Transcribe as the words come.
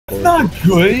not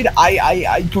good.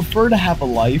 I prefer to have a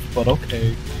life, but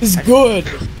okay. It's good.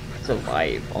 It's a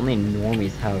life. Only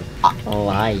normies have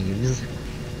lives.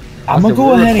 I'm gonna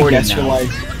go ahead and guess your life.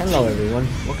 Hello everyone.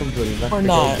 Welcome to the Or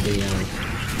not. video.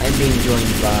 I'm being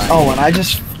joined by... Oh, and I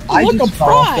just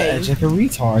fell off the edge like a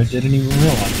retard. Didn't even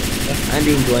realize it. I'm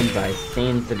being joined by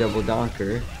Sans the Double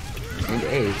Donker and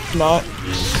Ace. Not.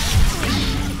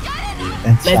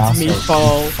 And Let me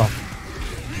fall. Okay.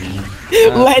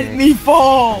 Let me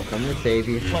fall. I'm coming to save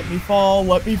you. Let me fall.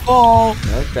 Let me fall.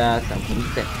 No fast. I'm coming to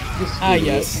save you. Ah,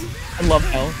 yes. I love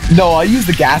hell. No, I use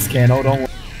the gas can. Oh, don't worry.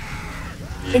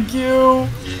 Thank you.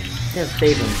 Yeah,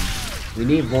 save him. We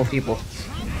need more people.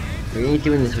 We ain't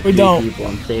doing this with We 3 don't. people.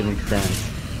 I'm saving Sans.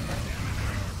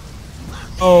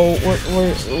 Oh,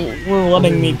 we're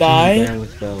letting me die.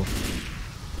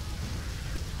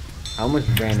 How much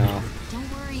ran off? Don't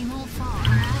worry, you won't fall.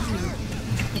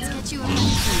 Let's get you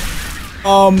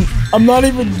a I'm not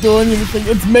even doing anything.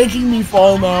 It's making me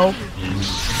fall now.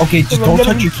 Okay, just don't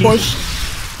touch your keyboard.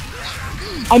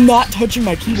 I'm not touching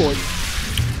my keyboard.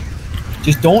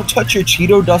 Just don't touch your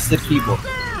Cheeto dusted keyboard.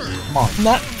 Come on.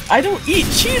 I don't eat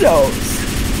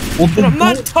Cheetos. Well, But then I'm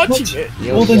not don't touching touch it.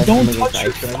 Well, then don't touch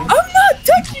it. I'm not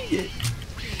touching it.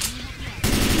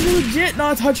 I'm legit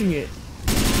not touching it.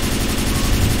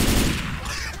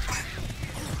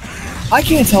 I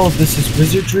can't tell if this is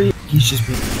wizardry. He's just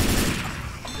being.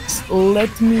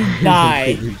 Let me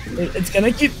die. It's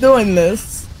gonna keep doing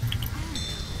this.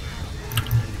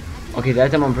 Okay,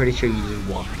 that time I'm pretty sure you just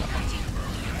walked off.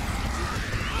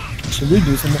 Should we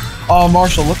do something?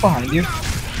 Marshall, look behind you.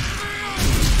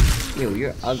 Ew,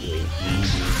 you're ugly.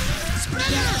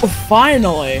 Oh,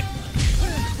 finally.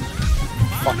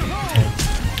 Fucking potato.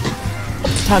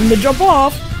 It's time to jump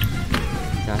off.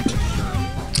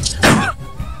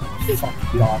 Fuck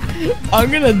God. I'm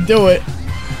gonna do it.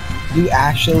 You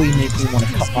actually make me want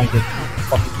to cut my dick.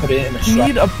 Fucking put it in a I shred.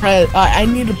 need a I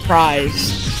need a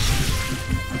prize.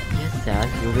 Yes, Dad,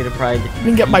 you'll get a prize. I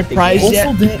didn't get my prize yet.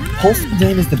 Postal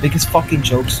Dan is the biggest fucking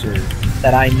jokester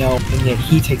that I know, and yet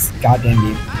he takes the goddamn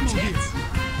game.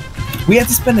 We have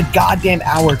to spend a goddamn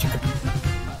hour to.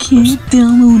 Can't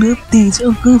download updates.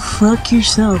 Oh, go fuck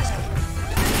yourself.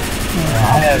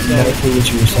 I have no clue what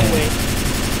you were saying. Wait.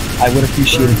 I would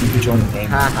appreciate if you could join the game.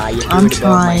 Haha, you I'm threw it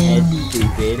above my head, trying.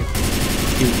 stupid.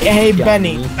 Hey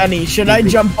Benny, should I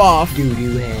jump off?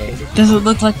 Doo-doo head. Does it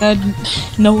look like I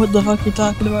know what the fuck you're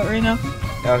talking about right now?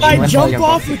 Oh, If I you jump must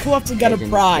off, we will have to get a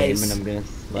Legends prize. game, and I'm gonna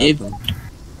slap If- him.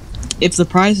 If the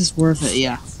prize is worth it,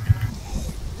 yeah.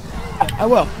 I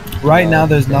will. Right now,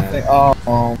 there's Yeah. nothing.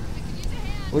 Well,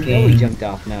 Joey jumped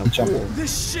off now. Jump. Cool.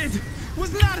 This shit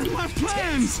was not in my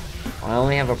plans. I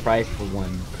only have a prize for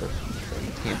one person, so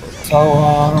you can't vote.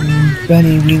 So,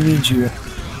 Benny, we need you.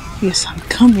 Yes, I'm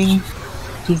coming.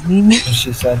 Give me a minute. As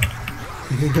she said.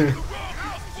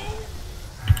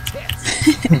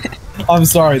 I'm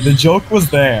sorry, the joke was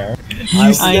there.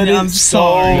 You said I'm it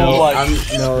sorry. so, No, like,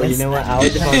 no, you know what? I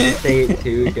was about to say it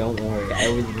too. Don't worry. I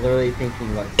was literally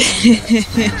thinking about saying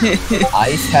that.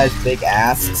 Ice has big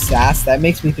ass sass. That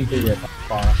makes me think that you're a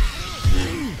far.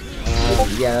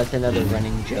 Yeah, that's another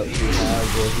running joke we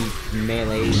have where he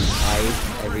melees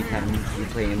Ice every time we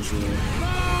play MGM.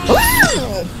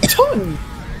 Tongue!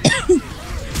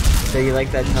 So you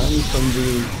like that tongue from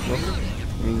the...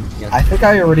 yes. I think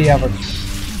I already have a.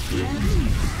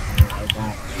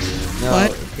 No,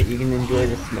 What? you can enjoy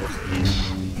the smoke.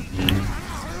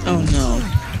 Oh no.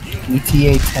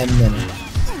 ETA 10 minutes.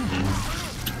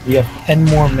 We have 10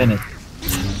 more minutes.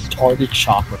 Target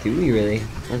chocolate. Do we really?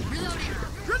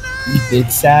 You big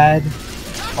sad?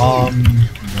 No.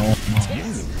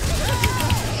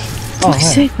 Oh,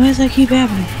 sick. Why does that keep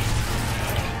happening?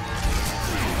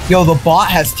 Yo, the bot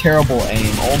has terrible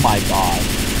aim. Oh my god.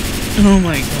 Oh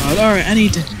my god. Alright, I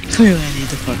need to. Clearly, I need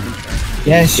to fucking.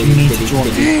 Yes, you need to join.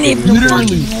 Leave the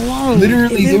Literally, fucking alone.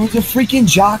 literally, there was a freaking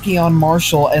jockey on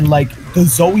Marshall, and like the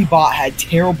Zoe bot had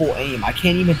terrible aim. I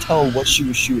can't even tell what she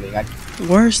was shooting.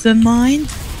 Worse than mine?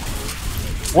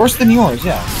 Worse than yours,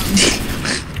 yeah.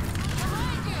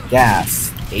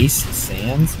 Gas, Ace,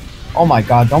 Sands. Oh my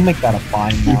god, don't make that a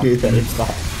fine now.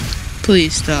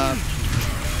 Please stop.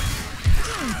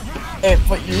 Hey,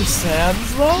 but you're sad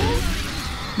though?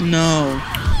 No.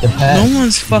 Depends. No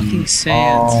one's fucking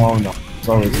Sans. Oh no. It's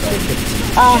always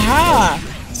sad.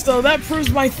 Aha! So that proves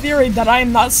my theory that I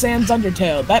am not Sans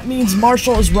Undertale. That means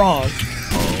Marshall is wrong.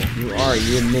 Oh, you are.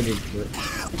 You admitted to it.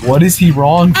 What is he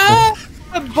wrong for?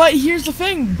 But here's the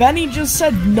thing. Benny just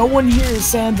said no one here is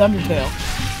Sans Undertale.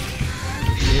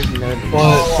 You should have known.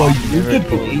 But you Never could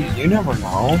told be. me. You never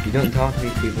know. You don't talk to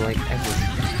these people like ever.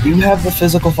 You have the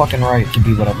physical fucking right to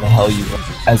be whatever the hell you want,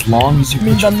 as long as you.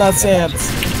 Means I'm not Sans.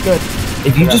 Good.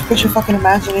 If you just put your fucking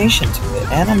imagination to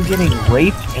it, and I'm getting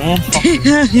raped and fucking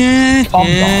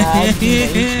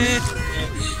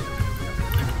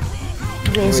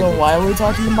Okay, so why are we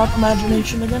talking about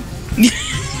imagination again?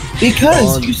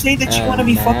 because you say that you want to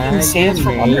be fucking Sans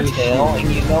from Undertale, and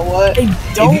you know what? I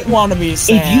don't want to be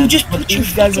Sans. If you just but put your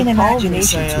these guys fucking are calling me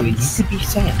imagination to it, you Sans. could be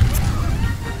Sans.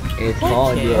 It's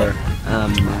called your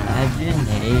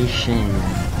imagination.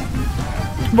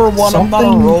 Number one, I'm not a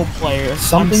Something- role player. I'm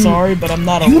something- sorry, but I'm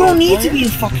not a You role don't need player. to be a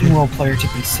fucking role player to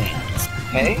be Sans,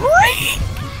 okay?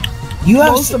 You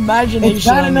have Most imagination. It's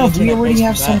bad on the enough we internet already makes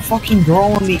have me some mad. fucking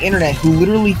girl on the internet who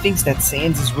literally thinks that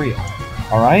Sans is real.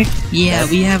 Alright? Yeah,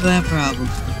 we have that problem.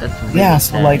 That's really Yeah,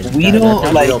 so, sad. like, we That's don't,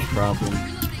 a like- real problem.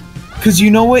 Cause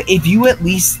you know what? If you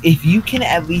can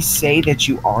at least say that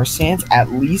you are Sans,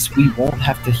 at least we won't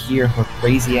have to hear her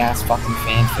crazy ass fucking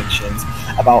fan fictions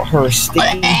about her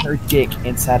sticking her dick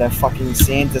inside a fucking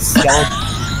Sans' skeleton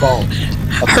bone.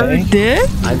 Okay? dick?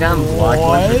 I got blocked once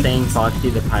for What? saying Foxy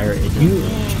the pirate isn't You- real.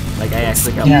 Like, I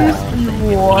actually got Yeah. blocked. saying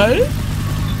it. What?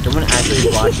 Someone actually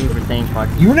blocked me for saying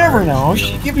Foxy You the never pirate know. is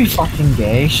She real. could be fucking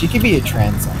gay. She could be a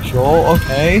transsexual.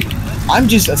 Okay? I'm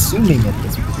just assuming at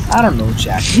this point. I don't know,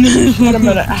 Jack. Wait a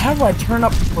minute. How do I turn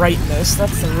up brightness?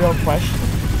 That's the real question.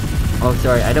 Oh,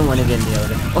 sorry, I don't want to get in the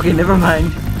elevator. Okay, never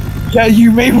mind. Yeah,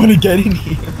 you may want to get in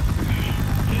here.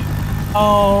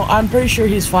 Oh, I'm pretty sure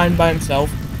he's fine by himself.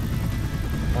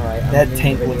 Alright, I'm That ending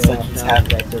tank the looks video like off he's now having-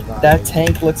 because I survived. That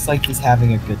tank looks like he's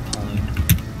having a good time.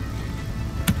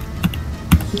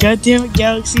 God damn it,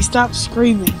 Galaxy, stop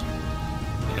screaming.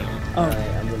 Alright,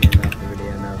 I'm gonna end off the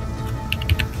video now.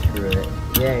 Screw it.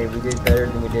 Yay, we did better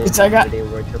than we did It's in I the got- video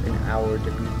where it took an hour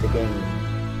to beat the game.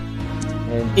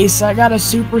 And Ace, I got a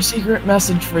super secret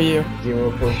message for you.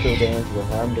 0 postal damage were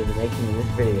harmed in the making of this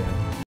video.